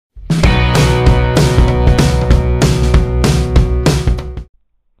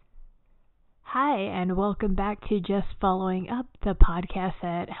and welcome back to Just Following Up, the podcast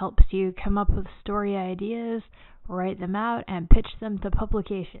that helps you come up with story ideas, write them out, and pitch them to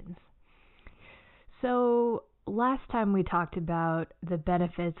publications. So, last time we talked about the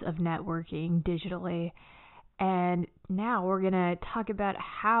benefits of networking digitally, and now we're going to talk about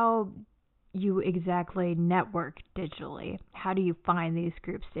how you exactly network digitally. How do you find these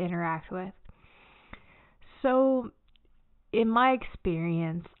groups to interact with? So, in my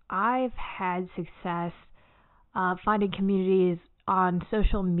experience, I've had success finding communities on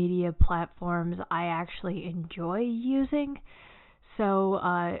social media platforms I actually enjoy using. So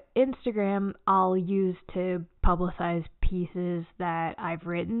Instagram I'll use to publicize pieces that I've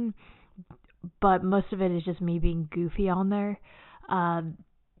written, but most of it is just me being goofy on there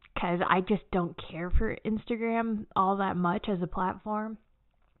because I just don't care for Instagram all that much as a platform.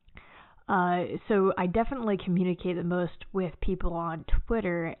 So I definitely communicate the most with people on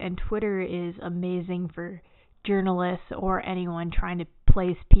Twitter, and Twitter is amazing for journalists or anyone trying to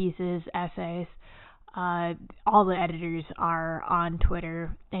place pieces, essays. All the editors are on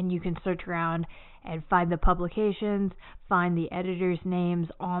Twitter, and you can search around and find the publications, find the editors' names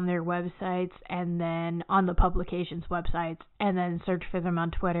on their websites, and then on the publications' websites, and then search for them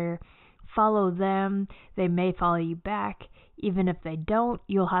on Twitter. Follow them. They may follow you back. Even if they don't,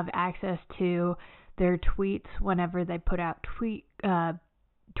 you'll have access to their tweets whenever they put out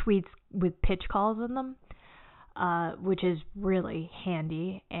tweets with pitch calls in them, which is really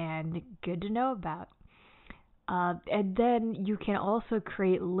handy and good to know about. And then you can also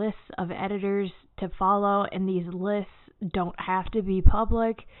create lists of editors to follow, and these lists don't have to be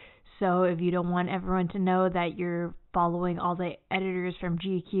public. So if you don't want everyone to know that you're following all the editors from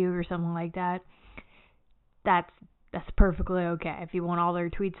GQ or something like that, that's perfectly okay. If you want all their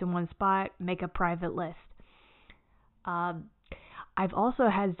tweets in one spot, make a private list. I've also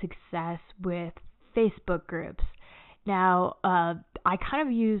had success with Facebook groups. Now, I kind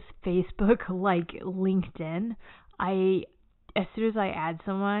of use Facebook like LinkedIn. As soon as I add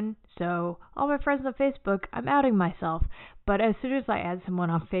someone, so all my friends on Facebook, I'm outing myself. But as soon as I add someone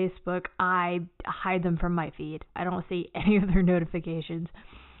on Facebook, I hide them from my feed. I don't see any of their notifications.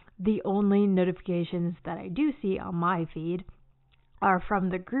 The only notifications that I do see on my feed are from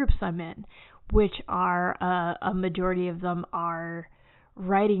the groups I'm in, which are a majority of them are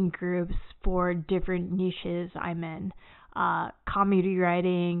writing groups for different niches I'm in. Comedy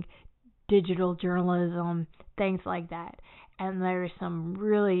writing, digital journalism, things like that. And there's some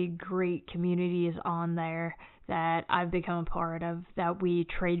really great communities on there that I've become a part of, that we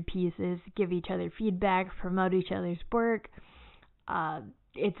trade pieces, give each other feedback, promote each other's work.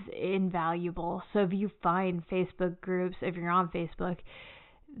 It's invaluable. So if you find Facebook groups, if you're on Facebook,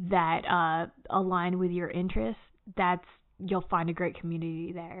 that align with your interests, you'll find a great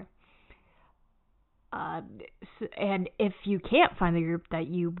community there. And if you can't find the group that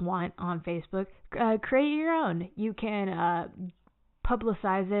you want on Facebook, create your own. You can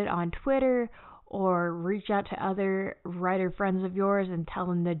publicize it on Twitter or reach out to other writer friends of yours and tell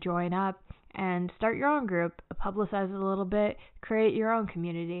them to join up and start your own group, publicize it a little bit, create your own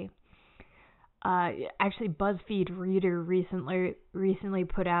community. Actually, BuzzFeed Reader recently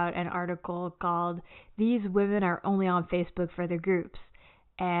put out an article called "These Women Are Only on Facebook for Their Groups,"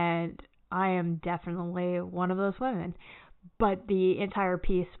 and I am definitely one of those women. But the entire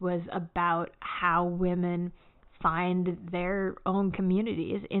piece was about how women find their own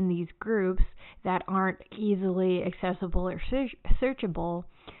communities in these groups that aren't easily accessible or searchable,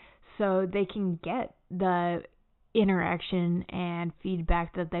 so they can get the interaction and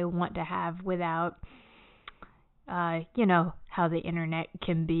feedback that they want to have without, how the internet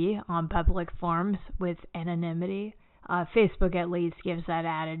can be on public forums with anonymity. Facebook at least gives that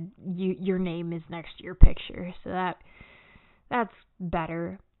added, your name is next to your picture, so that's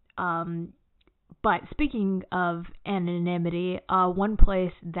better. But speaking of anonymity, one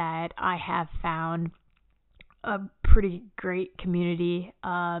place that I have found a pretty great community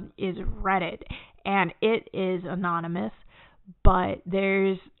is Reddit, and it is anonymous, but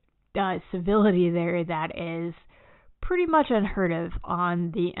there's civility there that is pretty much unheard of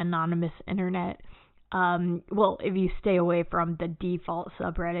on the anonymous internet. Well, if you stay away from the default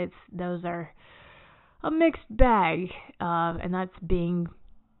subreddits, those are a mixed bag, and that's being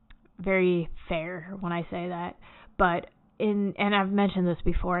very fair when I say that. But and I've mentioned this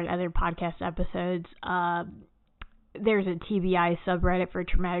before in other podcast episodes, there's a TBI subreddit for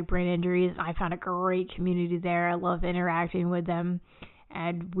traumatic brain injuries. I found a great community there. I love interacting with them,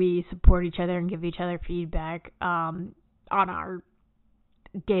 and we support each other and give each other feedback on our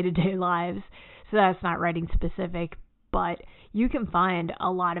day-to-day lives. So that's not writing specific, but you can find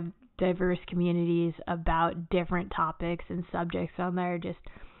a lot of diverse communities about different topics and subjects on there. Just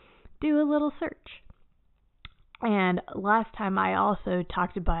do a little search. And last time I also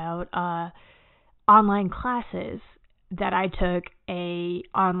talked about online classes that I took a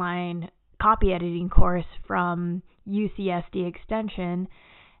online copy editing course from UCSD Extension,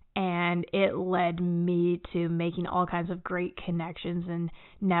 and it led me to making all kinds of great connections and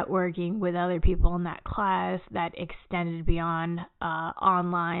networking with other people in that class that extended beyond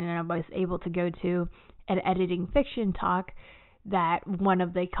online. And I was able to go to an editing fiction talk that one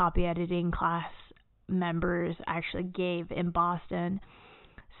of the copy editing class members actually gave in Boston.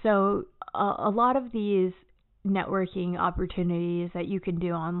 So a lot of these networking opportunities that you can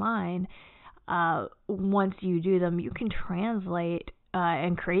do online, once you do them, you can translate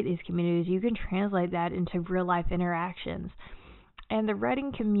and create these communities. You can translate that into real life interactions. And the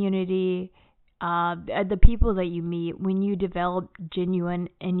writing community, the people that you meet, when you develop genuine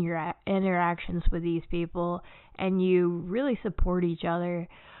interactions with these people and you really support each other,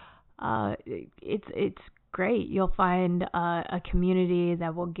 it's great. You'll find a community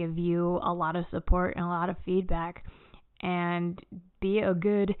that will give you a lot of support and a lot of feedback, and be a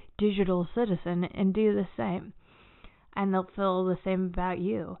good digital citizen and do the same. And they'll feel the same about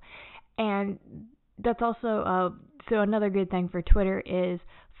you. And that's also, so another good thing for Twitter is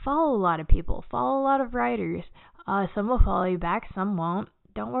follow a lot of people, follow a lot of writers. Some will follow you back, some won't.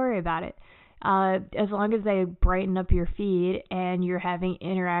 Don't worry about it. As long as they brighten up your feed and you're having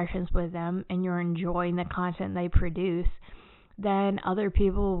interactions with them and you're enjoying the content they produce, then other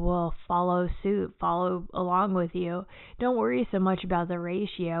people will follow suit, follow along with you. Don't worry so much about the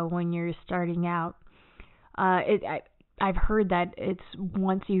ratio when you're starting out. I've heard that it's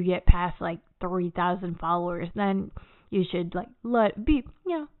once you get past like 3,000 followers, then you should be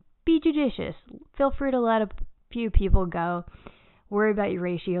judicious. Feel free to let a few people go. Worry about your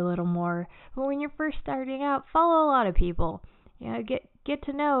ratio a little more. But when you're first starting out, follow a lot of people. Get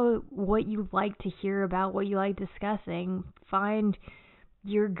to know what you like to hear about, what you like discussing. Find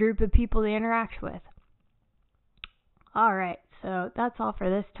your group of people to interact with. All right, so that's all for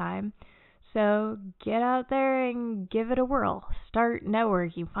this time. So get out there and give it a whirl. Start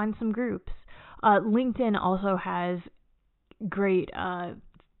networking. Find some groups. LinkedIn also has great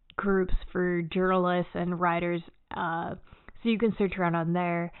groups for journalists and writers, so you can search around on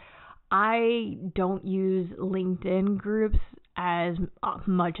there. I don't use LinkedIn groups as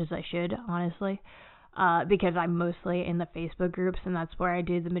much as I should, honestly, because I'm mostly in the Facebook groups, and that's where I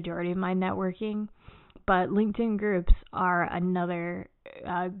do the majority of my networking. But LinkedIn groups are another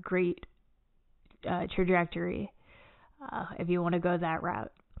great trajectory if you want to go that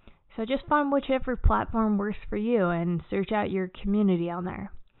route. So just find whichever platform works for you and search out your community on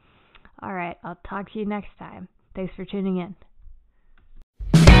there. All right, I'll talk to you next time. Thanks for tuning in.